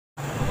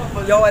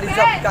Yo, what is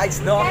up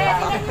guys, no?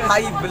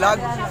 Hi vlog.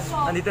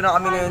 Nandito na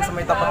kami ngayon sa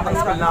may tapat ng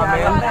school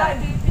namin.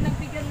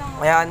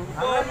 Ayan,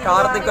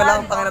 kakarating ko lang,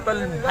 tangina tol.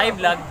 Hi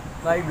vlog.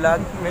 Hi vlog.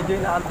 Medyo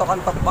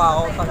inaantok-antok pa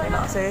ako, tangina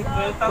kasi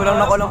kulang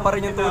na kulang pa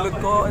rin yung tulog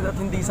ko at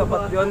hindi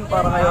sapat yun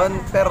para ngayon.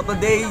 Pero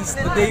today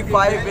 5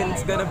 and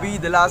it's gonna be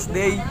the last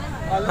day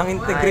ng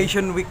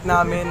integration week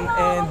namin.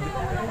 And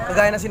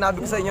kagaya na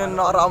sinabi ko sa inyo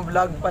na nakaraang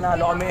vlog,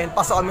 panalo kami and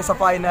pasok kami sa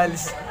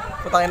finals.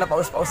 So tangina,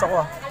 paus-paus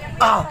ako.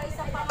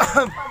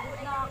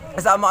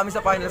 Kasama kami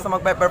sa finals na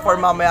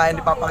magpe-perform mamaya, hindi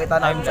papakita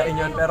namin sa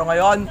inyo. Pero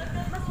ngayon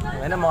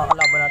mga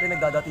kalaban natin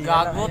nagdadatingan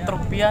na. Gago,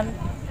 troop yan.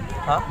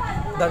 Ha?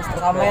 Dance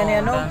troop. Kasama yan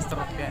yan, no? Dance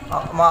troop yan.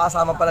 Mga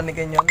kasama pala ni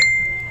Kenyon.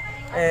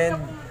 And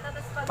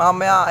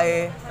mamaya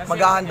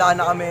maghahanda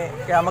na kami.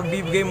 Kaya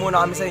magbibigay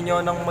muna kami sa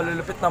inyo ng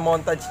malulupit na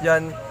montage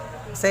dyan.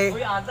 Kasi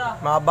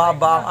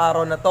mababa ang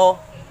araw na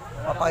to.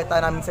 Papakita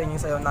namin sa inyo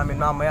yung sayo namin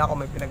mamaya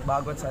kung may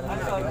pinagbago at sana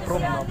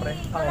nag-improve, no pre?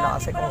 Ang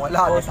kasi kung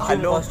wala, di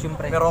talo.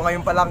 Pero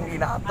ngayon pa lang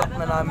ina-attack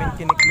na namin,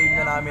 kiniklaim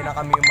na namin na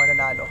kami yung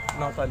mananalo,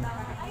 no tol?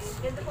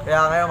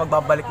 Kaya ngayon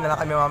magbabalik na lang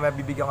kami mamaya,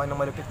 bibigyan ko ng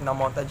malupit na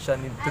montage siya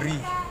in 3,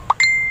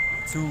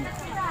 2,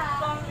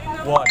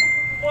 1.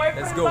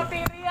 Let's go!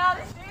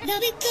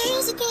 Lovely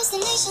girls across the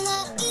nation,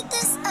 I'll eat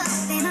this up.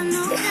 And I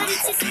know that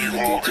it's just you,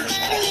 but you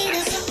gotta lead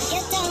us.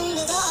 Get down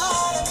to the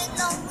heart of it,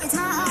 no, it's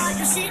my heart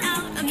to sit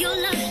out of your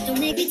life. Don't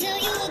make me tell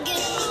you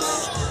again.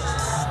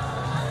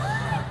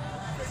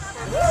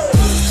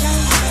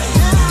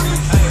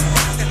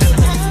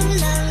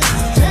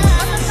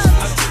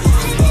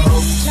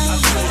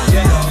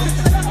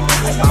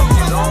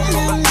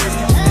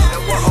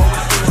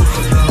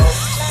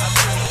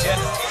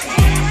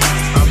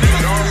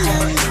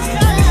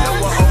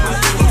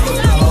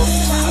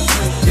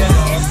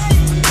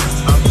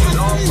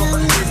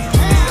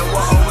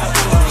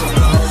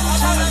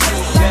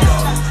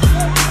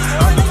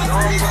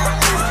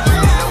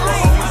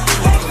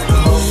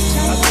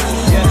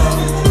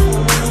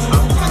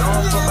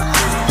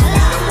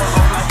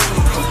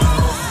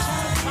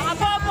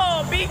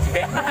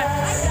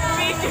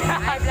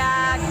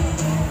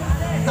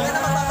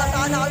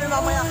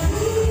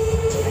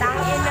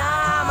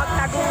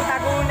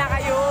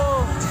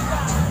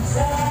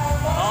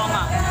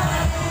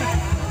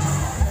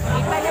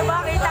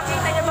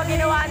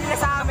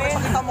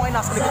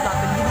 Nasa likod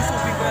natin,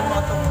 binusubin ko yan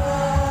mga to.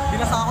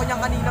 Binasa ako niyan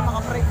kanina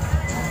mga pre.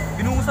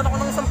 Binungusan ako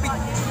ng isang pit.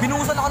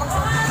 Binungusan ako ng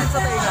isang pit sa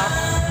tenga.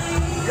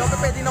 Hindi ako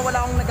pwede na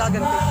wala akong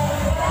nagaganti.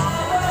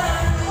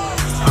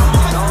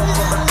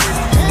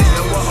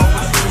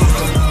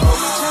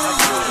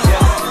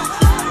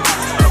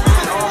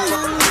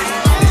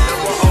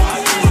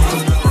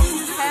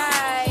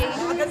 Hi!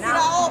 Nakaganti na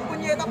ako,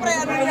 punyeta pre.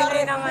 Ano nangyari?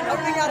 Ano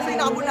nangyari sa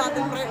inabon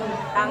natin pre?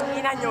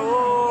 Tangina nyo!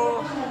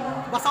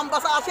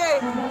 Basang-basa siya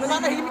eh.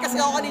 Nananahimik kasi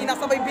ako kanina,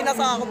 sabay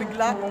binasa ako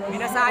bigla.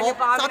 Binasa niyo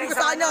pa kami. Sabi ko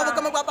sa kanya, huwag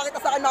ka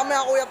magpapakita sa akin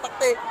mamaya kuya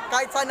takte.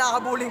 Kahit saan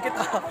nakabuling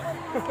kita.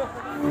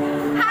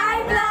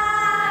 Hi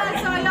vlog!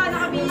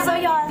 So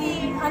yun,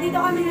 andito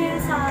kami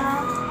ngayon sa...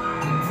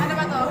 Ano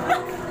ba to?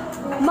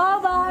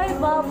 Mobile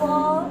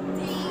Bubble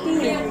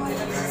Tea.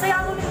 So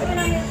yung ulit ko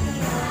lang yun.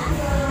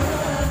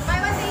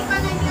 Buy one take pa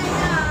 99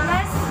 na.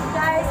 Yes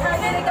guys,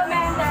 highly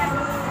recommended.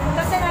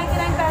 Kasi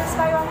 99 pesos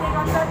buy one take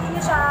on 30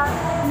 nyo siya.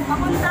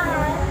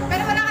 Mapuntahan.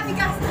 Pero wala kami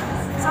gastos.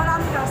 So wala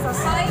kami gastos.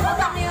 Ay,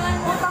 utang yun.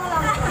 Utang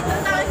lang.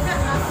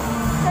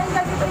 Saan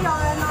ka dito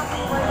yun? Mga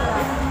people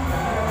lang.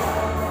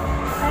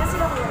 Ayan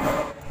sila kuya.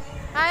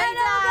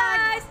 Hello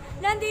guys!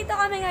 Nandito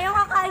kami ngayon.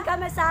 Kakain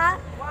kami sa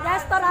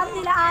restaurant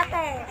nila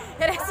ate.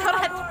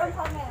 Restaurant? Nakatutom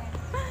kami.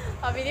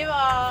 Pabili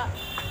mo.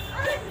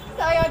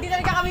 So yun, di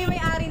talaga kami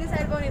may-ari ng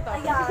cellphone nito.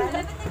 Ayan.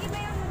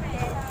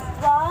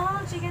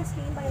 Wow, chicken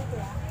skin ba yun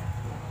kuya?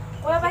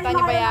 Kita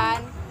niyo ba yan?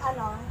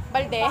 Ano?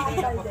 Balde?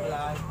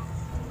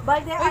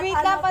 Balde. Uy,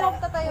 wait lang. Parang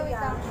tayo. Wait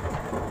lang.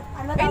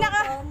 Ano daw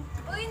yun?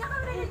 Uy,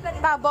 naka-record pa rin.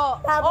 Tabo.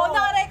 Oo,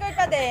 naka-record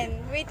pa din.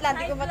 Wait lang,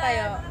 di ko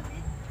matayo.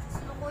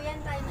 Sukuyan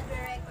tayo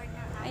nagre-record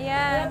na.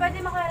 Ayan.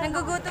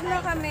 Nagugutom na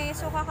kami,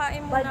 so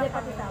kakain muna Balde kami.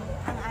 pati tabo.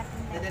 Ang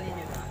ating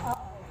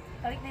Oo.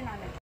 Balik na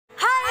namin.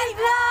 Hi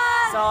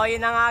vlog! So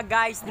yun na nga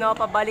guys, no,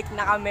 pabalik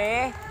na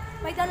kami.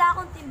 May dala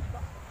akong timba.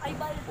 Ay,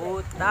 balde.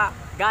 Puta.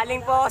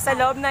 Galing po ako sa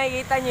loob,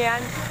 nakikita nyo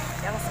yan.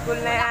 Yung school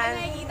na yan.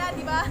 Nakikita,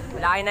 di ba?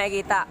 Wala kayo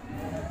nakikita.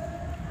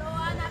 So,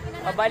 hanapin na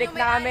natin Pabalik yung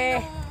na kami.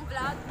 may-ari ng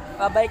vlog.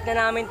 Pabalik na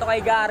namin to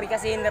kay Gary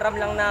kasi niram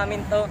lang namin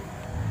to.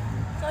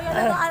 So, yun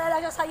ang maalala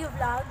siya sa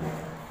vlog.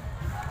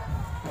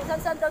 Kung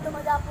saan daw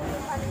dumadapo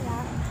yung ano niya.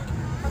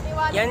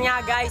 Yan nga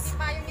guys.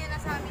 Payong niya na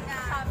sa amin na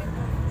sabi ko,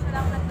 siya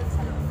lang nandun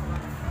sa loob.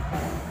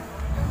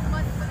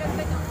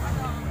 Maganda yung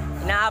ano.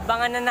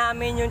 Inaabangan na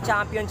namin yung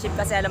championship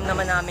kasi alam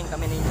naman namin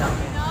kami na yung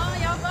champion. No,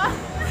 yaw ba?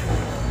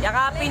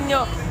 Yakapin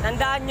nyo,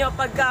 tandaan nyo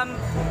pag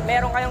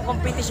meron kayong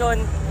kompetisyon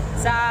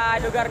sa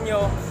lugar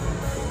nyo,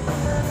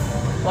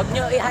 huwag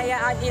nyo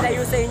ihayaan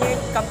ilayo sa inyo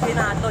yung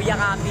kampyonato,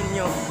 yakapin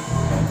nyo.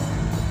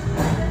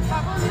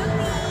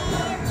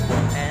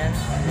 And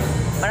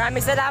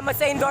maraming salamat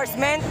sa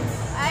endorsement.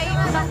 Ay,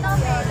 ano to,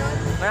 melon?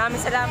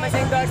 Maraming salamat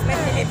sa endorsement,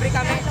 delivery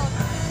kami.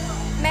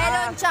 Melon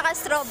lang. Tsaka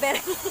strawberry.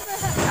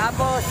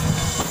 Tapos,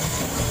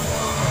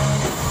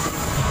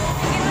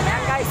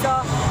 ayan guys, so,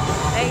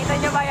 nakikita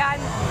nyo ba yan?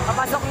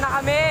 Papasok na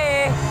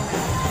kami.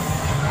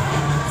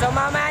 So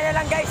mamaya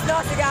na lang guys,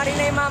 no? Si Gary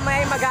na yung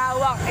mamaya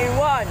mag-aawak. In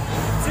 1,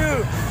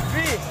 2,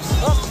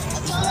 3, up!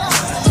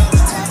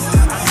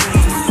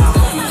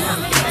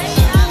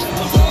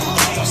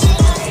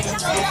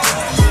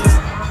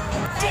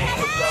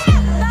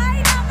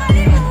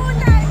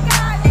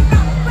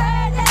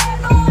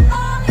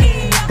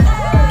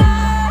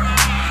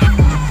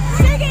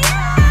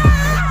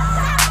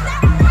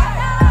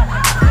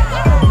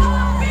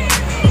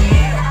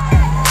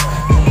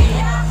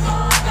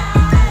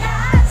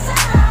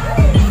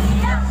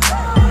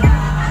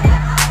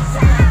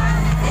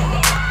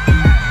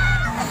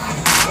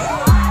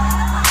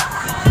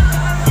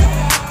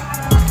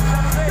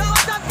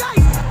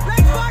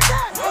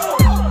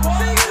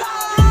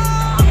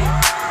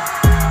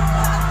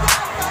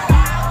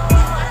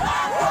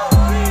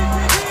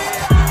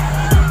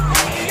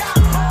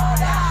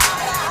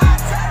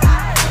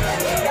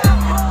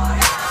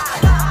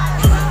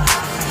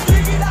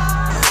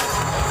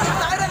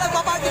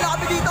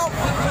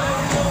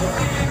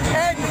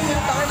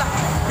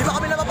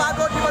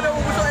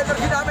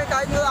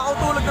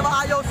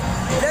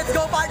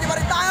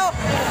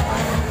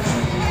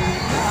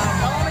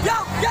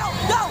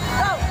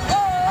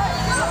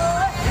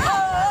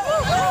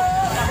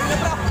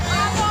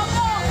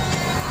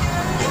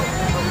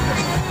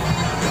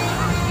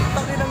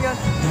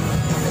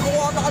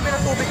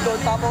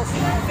 Tapos,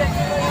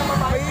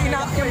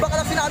 yung baka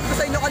lang sinabi ko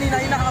sa inyo kanina,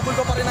 hinahabol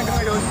ko pa rin hanggang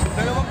ngayon.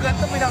 Dalawang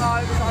kanto,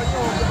 pinakakal ko sa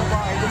kanyo.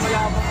 Babae,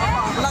 lumayabang ka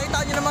pa. Nakita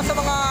nyo naman sa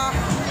mga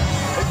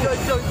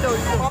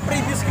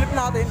previous clip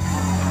natin.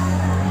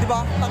 Diba?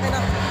 Taki na.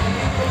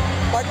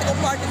 Party of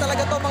party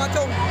talaga to mga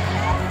chong.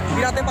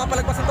 Hindi natin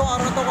papalagpasin to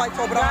araw na to kahit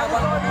sobrang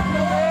habang.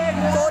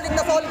 Solid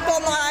na solid to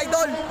mga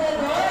idol.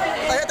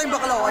 Tayo ito yung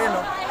bakalaw. Ayan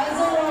o.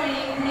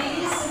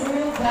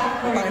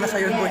 Taki na siya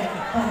yun boy.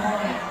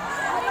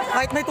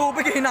 Kahit may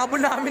tubig,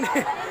 hinabol namin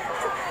eh.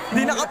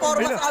 Hindi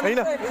nakaporma sa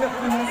amin.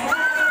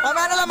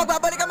 Mamaya na lang,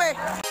 magbabalik kami.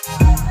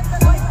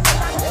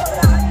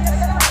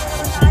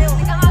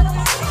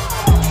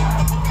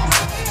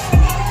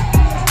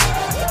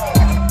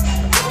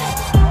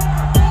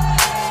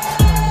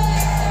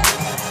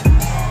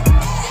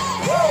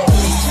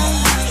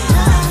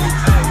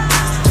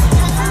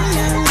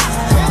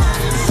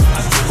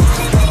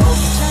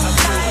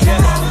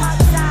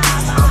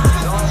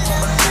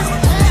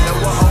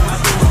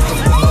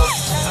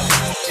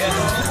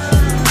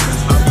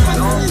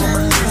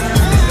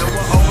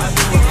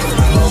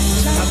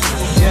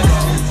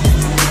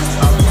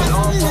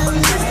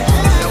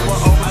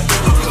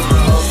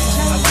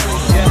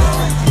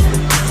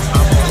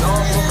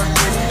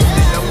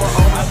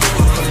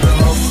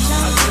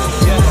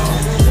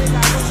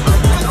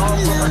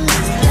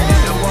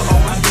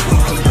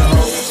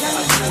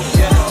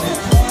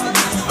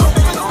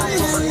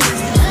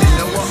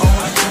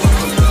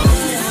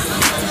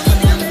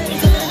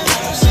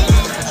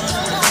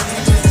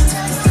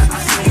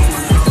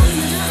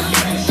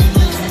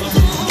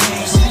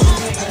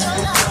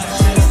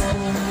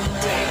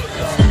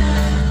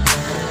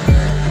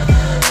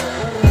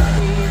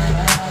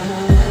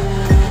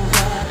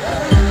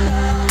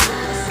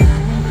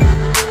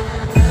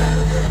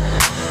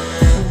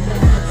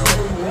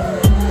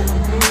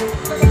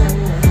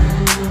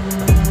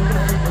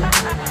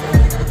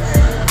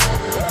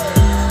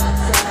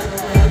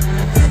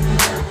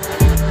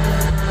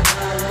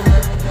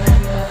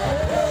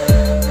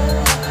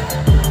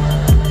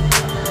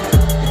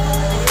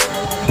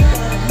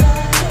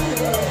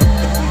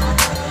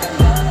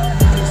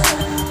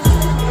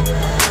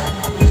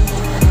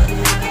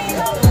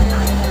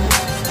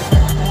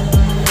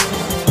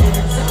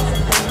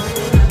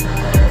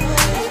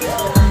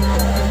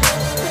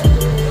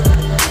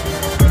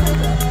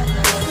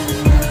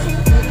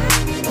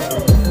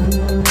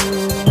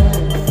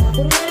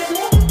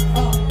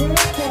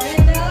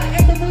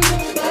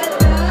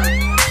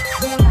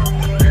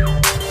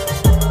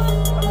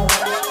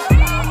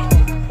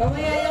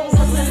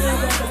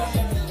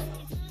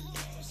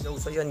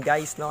 So yun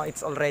guys, no,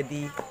 it's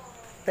already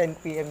 10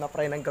 PM na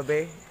pre ng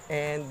gabi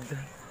and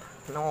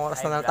anong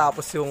oras na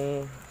natapos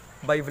yung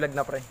by vlog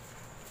na pre?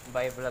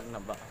 By vlog na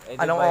ba?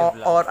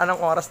 Anong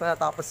oras na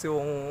natapos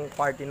yung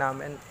party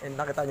namin and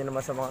nakita nyo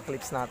naman sa mga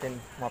clips natin,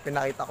 mga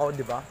pinakita ko,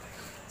 di ba?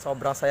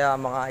 Sobrang saya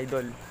mga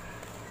idol.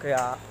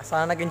 Kaya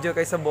sana nag-enjoy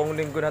kayo sa buong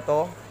linggo na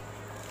to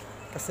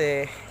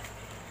kasi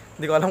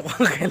hindi ko alam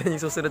kung kailan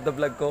yung susunod na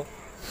vlog ko.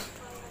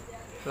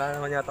 Wala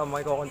naman yata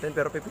may content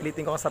pero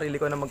pipilitin ko ang sarili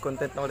ko na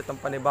mag-content na ulit ng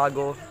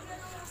panibago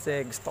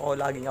kasi gusto ko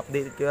laging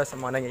updated kayo sa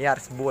mga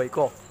nangyayari sa buhay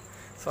ko.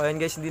 So ayun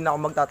guys, hindi na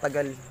ako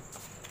magtatagal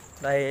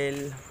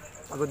dahil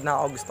pagod na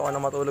ako, gusto ko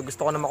na matulog,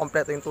 gusto ko na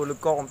makompleto yung tulog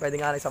ko. Kung pwede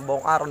nga na isang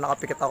buong araw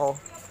nakapikit ako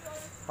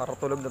para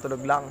tulog na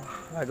tulog lang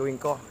gagawin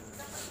ko.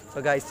 So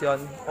guys,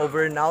 yun,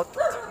 over and out.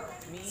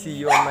 See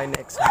you on my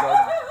next vlog.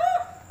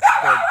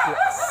 God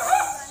bless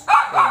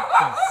and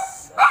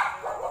peace.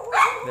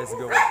 Let's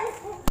go.